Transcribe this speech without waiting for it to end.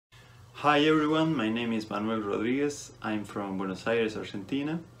Hi everyone, my name is Manuel Rodriguez. I'm from Buenos Aires,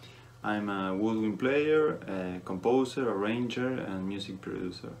 Argentina. I'm a woodwind player, a composer, arranger and music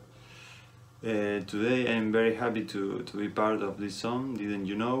producer. Today I'm very happy to be part of this song, Didn't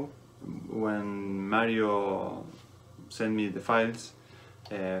You Know? When Mario sent me the files,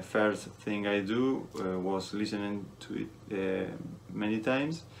 first thing I do was listening to it many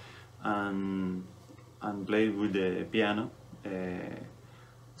times and play with the piano.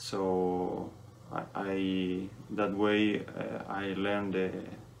 So that way I learned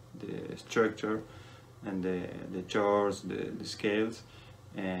the structure and the chords, the scales,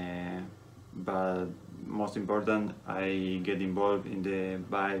 but most important, I get involved in the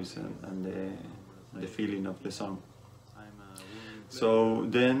vibes and the feeling of the song. So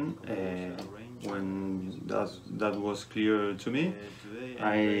then, when that was clear to me,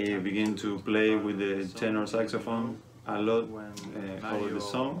 I began to play with the tenor saxophone a lot over the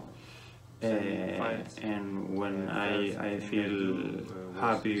song, and when I feel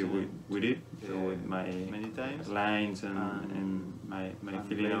happy with it, with my lines and my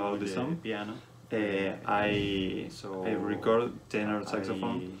feeling about the song, I record tenor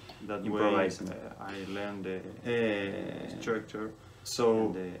saxophone, improvising. I learned the structure.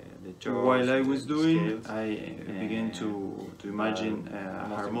 So while I was doing, I began to imagine a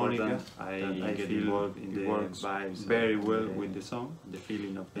harmonica. I get involved in the vibes very well with the song, the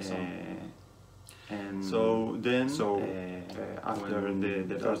feeling of the song. And so then, after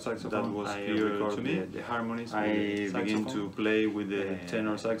the first saxophone that was clear to me, the harmonies, I began to play with the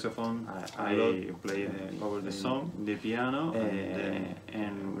tenor saxophone. I play over the song, the piano,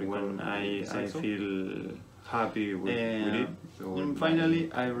 and when I feel happy with it. And finally,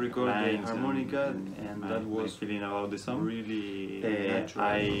 I record the harmonica, and that was feeling about the song. Really natural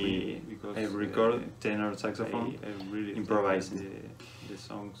I record tenor saxophone, improvising. The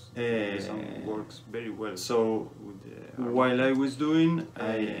song works very well. So while I was doing,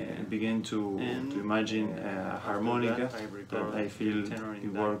 I began to imagine a harmonica that I feel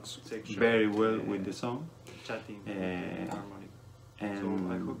it works very well with the song. And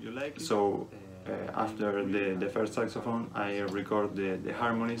so after the first saxophone, I record the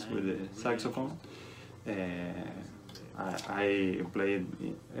harmonies with the saxophone. I play it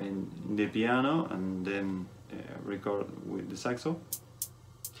in the piano and then record with the saxo.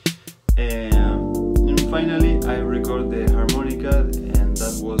 And finally, I record the harmonica, and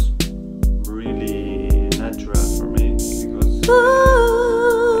that was really natural for me because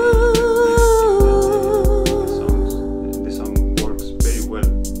the song works very well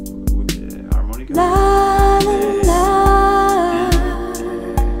with the harmonica. And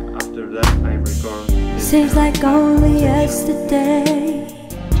after that, I record. Seems like only yesterday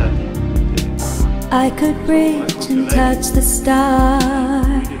I could reach and touch the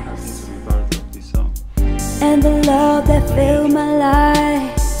stars, and the love that filled my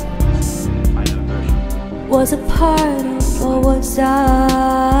life was a part of what was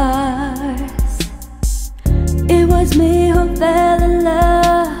ours. It was me who fell in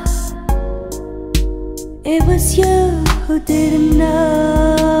love. It was you who didn't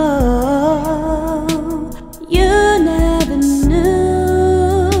know. You never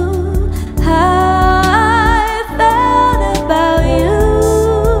knew how I felt about you.